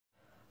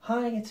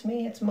Hi, it's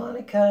me, it's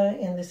Monica,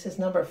 and this is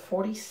number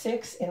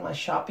 46 in my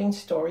shopping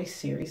story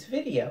series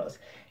videos.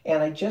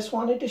 And I just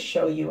wanted to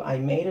show you, I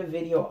made a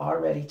video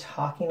already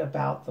talking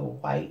about the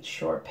white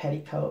short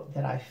petticoat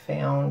that I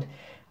found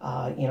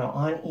on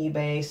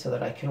eBay so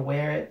that I could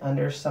wear it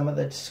under some of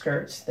the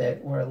skirts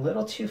that were a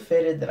little too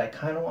fitted that I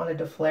kind of wanted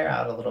to flare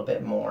out a little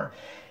bit more.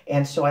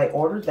 And so I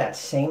ordered that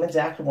same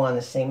exact one,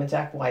 the same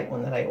exact white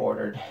one that I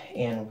ordered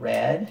in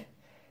red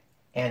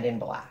and in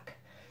black.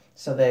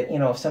 So that,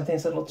 if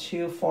something's a little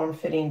too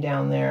form-fitting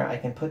down there, I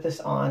can put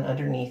this on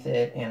underneath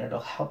it and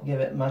it'll help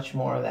give it much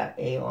more of that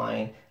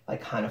A-line,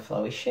 like kind of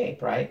flowy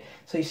shape, right?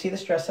 So you see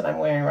this dress that I'm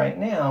wearing right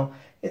now,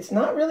 it's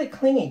not really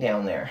clingy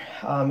down there.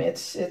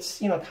 It's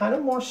kind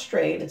of more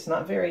straight. It's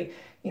not very,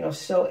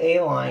 so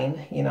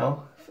A-line,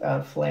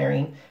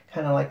 flaring,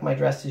 kind of like my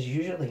dresses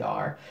usually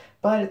are.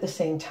 But at the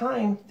same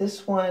time,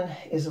 this one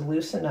is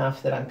loose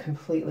enough that I'm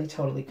completely,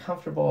 totally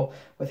comfortable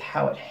with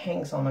how it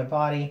hangs on my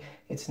body.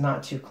 It's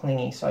not too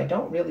clingy, so I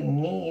don't really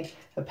need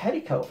a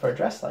petticoat for a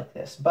dress like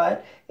this.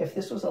 But if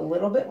this was a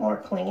little bit more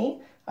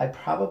clingy, I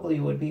probably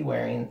would be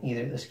wearing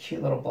either this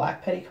cute little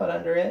black petticoat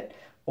under it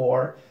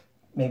or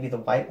maybe the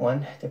white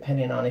one,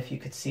 depending on if you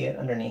could see it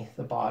underneath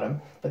the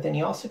bottom. But then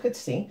you also could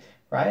see,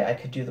 right, I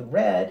could do the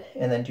red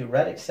and then do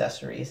red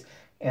accessories.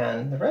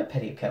 And the red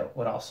petticoat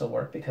would also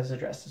work because the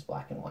dress is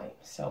black and white.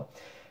 So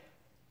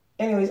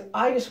anyways,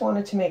 I just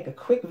wanted to make a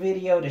quick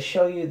video to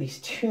show you these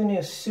two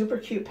new super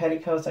cute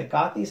petticoats. I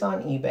got these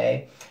on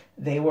eBay.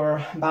 They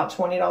were about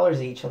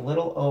 $20 each, a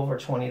little over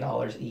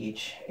 $20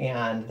 each.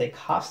 And they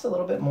cost a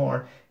little bit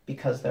more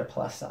because they're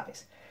plus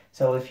size.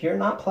 So if you're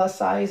not plus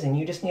size and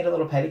you just need a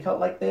little petticoat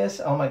like this,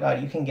 oh my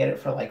God, you can get it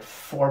for like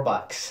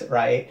 $4,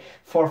 right?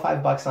 $4 or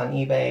 $5 on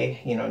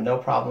eBay, no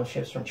problem,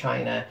 ships from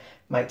China.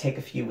 Might take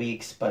a few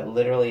weeks, but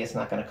literally it's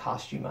not going to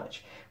cost you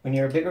much. When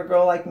you're a bigger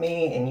girl like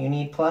me and you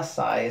need plus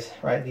size,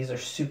 right? These are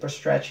super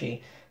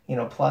stretchy,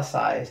 plus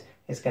size,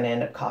 it's going to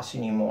end up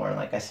costing you more. And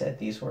like I said,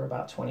 these were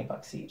about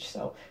 $20 each.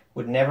 So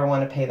would never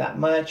want to pay that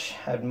much.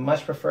 I'd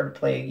much prefer to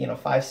pay, $5,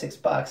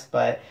 $6,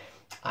 but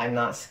I'm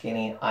not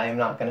skinny. I am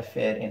not going to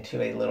fit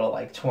into a little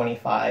like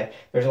 25.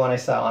 There's one I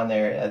saw on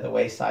there, the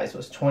waist size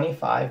was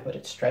 25, but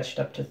it stretched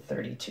up to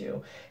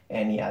 32.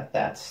 And yeah,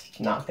 that's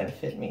not going to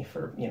fit me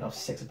for,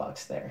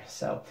 $6 there.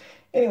 So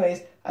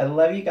anyways, I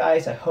love you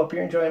guys. I hope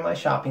you're enjoying my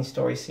shopping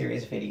story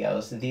series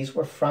videos. These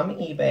were from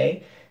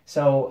eBay.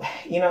 So,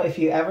 if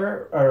you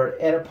ever are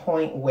at a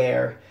point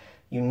where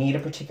you need a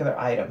particular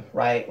item,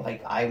 right?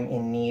 Like I'm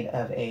in need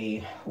of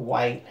a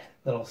white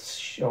little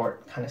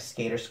short kind of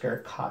skater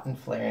skirt, cotton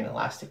flaring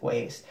elastic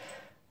waist.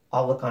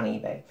 I'll look on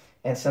eBay.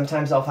 And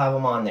sometimes I'll have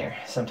them on there.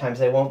 Sometimes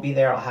they won't be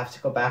there. I'll have to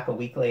go back a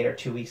week later,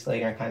 2 weeks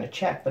later and kind of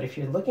check. But if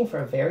you're looking for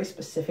a very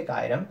specific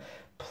item,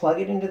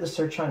 plug it into the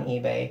search on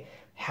eBay,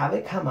 have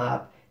it come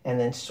up, and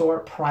then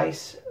sort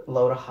price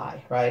low to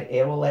high, right?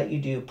 It will let you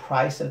do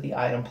price of the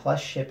item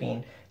plus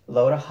shipping,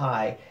 low to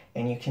high,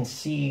 and you can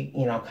see,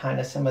 kind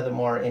of some of the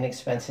more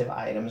inexpensive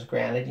items.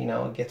 Granted,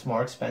 it gets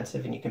more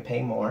expensive and you can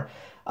pay more.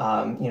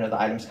 The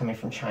items coming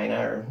from China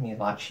are a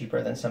lot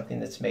cheaper than something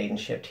that's made and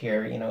shipped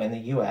here, in the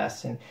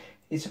U.S. And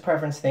it's a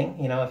preference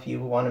thing. If you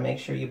want to make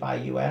sure you buy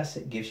U.S.,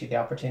 it gives you the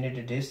opportunity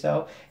to do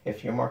so.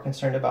 If you're more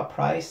concerned about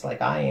price,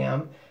 like I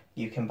am,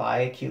 you can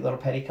buy a cute little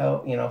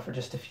petticoat, for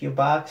just a few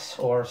bucks,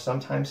 or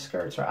sometimes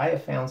skirts, or I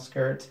have found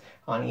skirts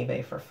on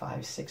eBay for $5,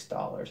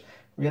 $6.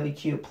 Really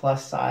cute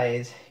plus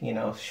size,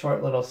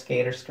 short little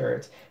skater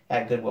skirts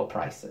at Goodwill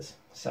prices.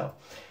 So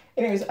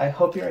anyways, I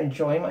hope you're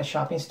enjoying my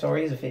shopping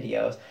stories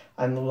videos.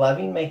 I'm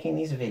loving making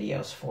these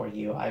videos for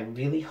you. I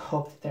really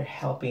hope that they're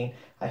helping.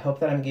 I hope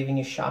that I'm giving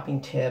you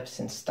shopping tips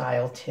and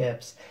style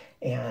tips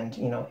and,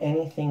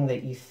 anything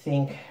that you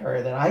think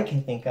or that I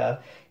can think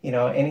of,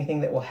 anything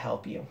that will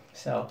help you.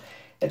 So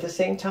at the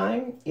same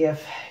time,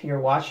 if you're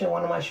watching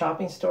one of my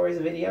shopping stories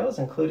videos,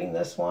 including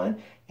this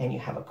one, and you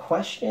have a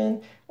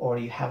question or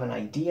you have an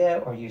idea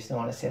or you just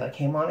want to say like,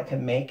 hey, Monica,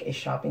 make a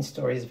shopping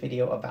stories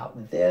video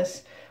about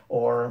this,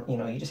 or,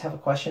 you just have a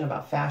question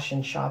about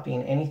fashion,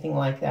 shopping, anything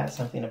like that,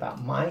 something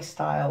about my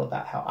style,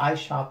 about how I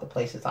shop, the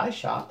places I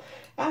shop,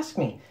 ask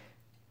me.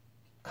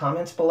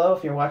 Comments below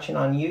if you're watching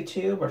on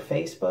YouTube or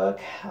Facebook,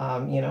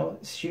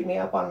 shoot me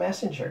up on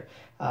Messenger.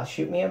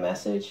 Shoot me a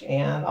message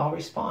and I'll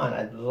respond.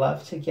 I'd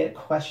love to get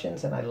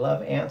questions and I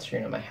love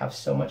answering them. I have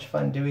so much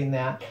fun doing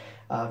that.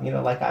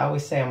 Like I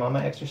always say, I'm on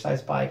my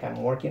exercise bike,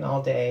 I'm working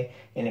all day,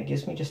 and it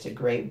gives me just a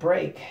great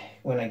break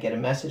when I get a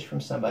message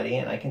from somebody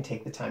and I can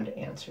take the time to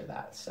answer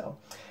that. So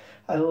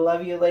I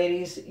love you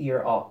ladies.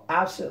 You're all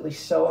absolutely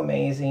so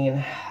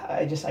amazing.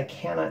 I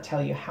cannot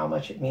tell you how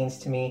much it means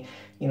to me,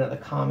 the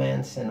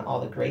comments and all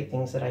the great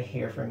things that I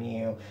hear from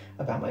you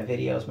about my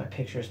videos, my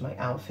pictures, my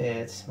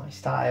outfits, my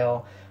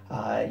style,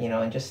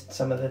 and just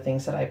some of the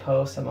things that I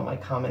post, some of my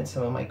comments,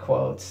 some of my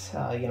quotes,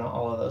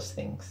 all of those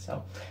things.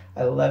 So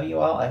I love you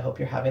all. I hope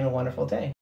you're having a wonderful day.